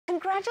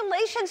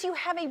congratulations, you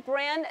have a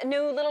brand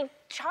new little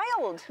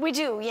child. We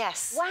do,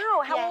 yes.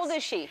 Wow, how yes. old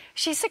is she?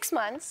 She's 6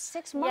 months.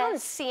 6 months.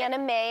 Yes, Sienna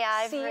May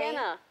Ivory.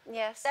 Sienna.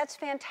 Yes. That's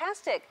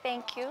fantastic.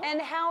 Thank you.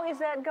 And how is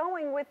that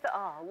going with the,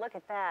 oh, look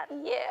at that.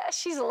 Yeah,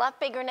 she's a lot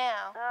bigger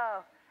now.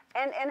 Oh.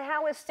 And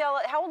how is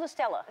Stella, how old is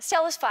Stella?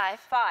 Stella's 5.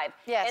 5.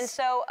 Yes. And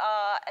so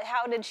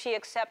how did she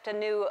accept a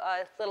new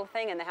little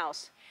thing in the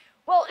house?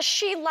 Well,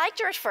 she liked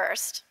her at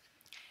first.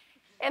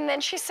 And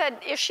then she said,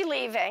 is she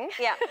leaving?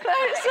 Yeah.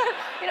 So,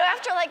 you know,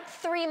 after like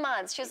 3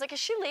 months, she was like, is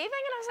she leaving?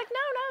 And I was like,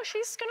 no,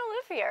 she's gonna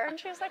live here. And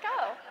she was like,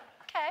 oh,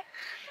 okay.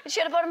 And she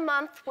had about a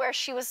month where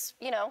she was,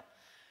 you know,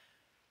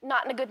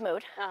 not in a good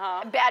mood.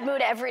 Bad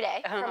mood every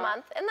day for a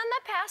month. And then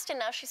that passed, and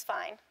now she's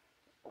fine.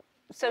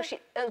 So she,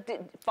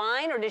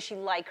 fine, or does she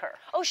like her?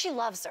 Oh, she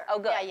loves her. Oh,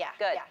 good, Yeah,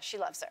 good. Yeah, she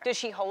loves her. Does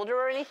she hold her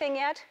or anything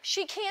yet?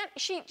 She can't,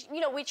 you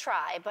know, we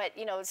try, but,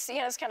 you know,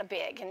 Sienna's kind of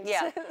big. And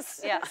Yeah,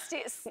 yeah.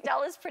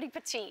 Stella's pretty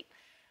petite.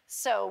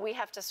 So we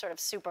have to sort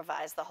of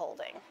supervise the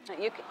holding.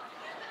 You can,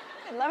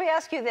 let me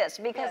ask you this,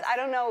 because Yes. I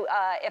don't know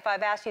if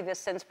I've asked you this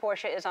since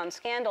Portia is on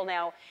Scandal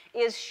now.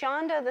 Is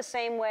Shonda the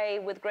same way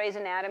with Grey's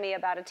Anatomy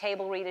about a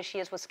table read as she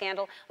is with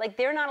Scandal? Like,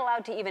 they're not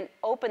allowed to even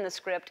open the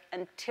script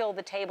until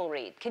the table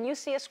read. Can you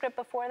see a script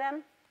before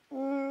them?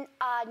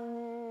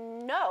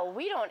 No,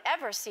 we don't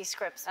ever see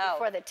scripts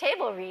before the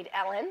table read,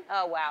 Ellen.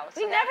 Oh, wow.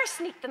 We never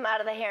sneak them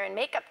out of the hair and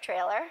makeup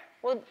trailer.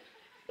 Well,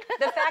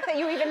 the fact that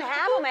you even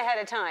have them ahead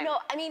of time. No,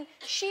 I mean,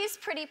 she's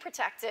pretty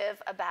protective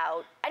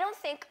about, I don't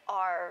think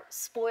our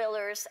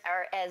spoilers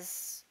are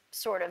as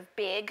sort of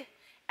big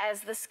as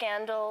the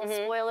Scandal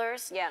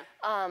spoilers. Yeah.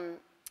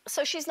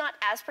 So she's not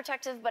as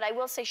protective, but I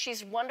will say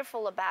she's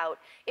wonderful about,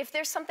 if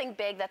there's something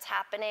big that's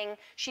happening,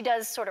 she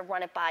does sort of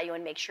run it by you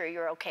and make sure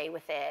you're okay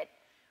with it,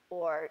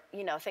 or,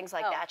 you know, things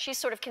like that. She's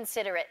sort of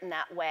considerate in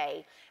that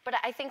way. But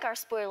I think our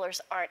spoilers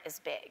aren't as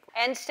big.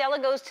 And Stella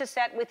goes to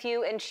set with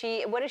you, and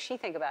what does she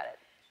think about it?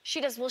 She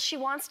does, well, she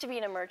wants to be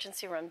an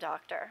emergency room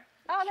doctor.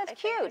 Oh,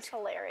 that's cute. It's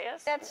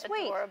hilarious. That's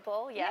sweet.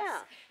 Adorable, yes. Yeah.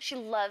 She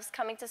loves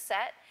coming to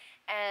set,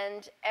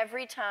 and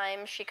every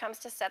time she comes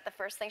to set, the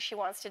first thing she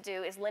wants to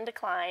do is, Linda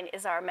Klein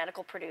is our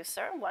medical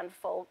producer,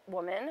 wonderful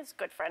woman, is a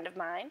good friend of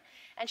mine,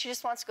 and she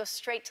just wants to go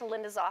straight to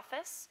Linda's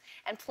office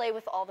and play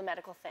with all the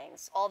medical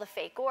things, all the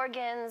fake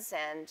organs,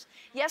 and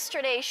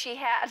yesterday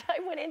I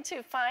went in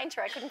to find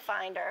her, I couldn't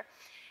find her,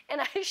 and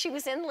she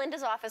was in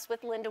Linda's office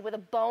with Linda with a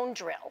bone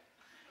drill,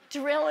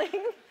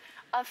 drilling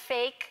a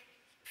fake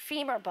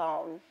femur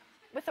bone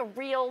with a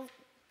real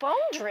bone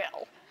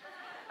drill.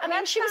 I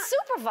mean, she was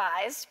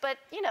supervised, but,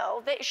 you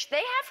know, they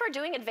have her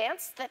doing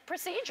advanced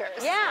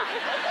procedures. Yeah.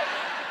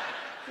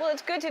 Well,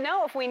 it's good to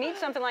know if we need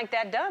something like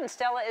that done.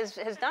 Stella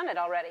has done it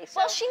already.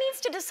 So. Well, she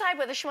needs to decide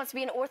whether she wants to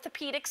be an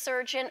orthopedic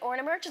surgeon or an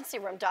emergency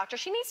room doctor.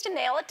 She needs to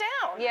nail it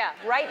down. Yeah,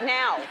 right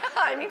now.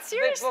 I mean,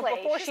 seriously. But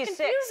before she's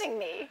confusing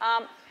me.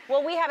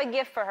 Well, we have a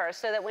gift for her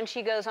so that when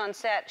she goes on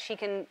set, she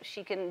can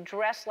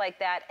dress like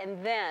that,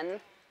 and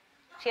then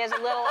she has a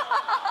little.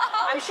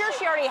 I'm sure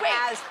she already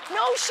has.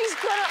 No, she's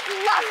gonna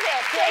love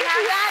it. Thank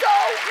you so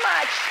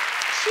much.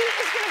 She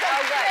is gonna go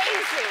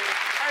crazy.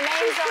 Her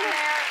name's on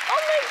there.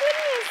 Oh my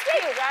goodness!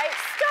 Cute, right?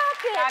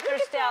 Stop it. Dr. Look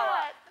at Stella.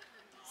 that.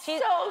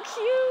 So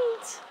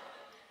cute.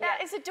 That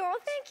is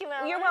adorable. Thank you,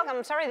 Ellen. You're welcome.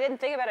 I'm sorry I didn't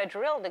think about a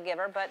drill to give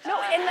her, but no,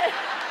 and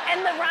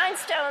the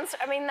rhinestones.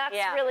 I mean, that's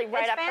really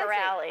right up her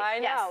alley. I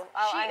know.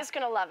 Yes. She is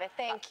gonna love it.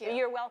 Thank you.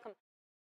 You're welcome.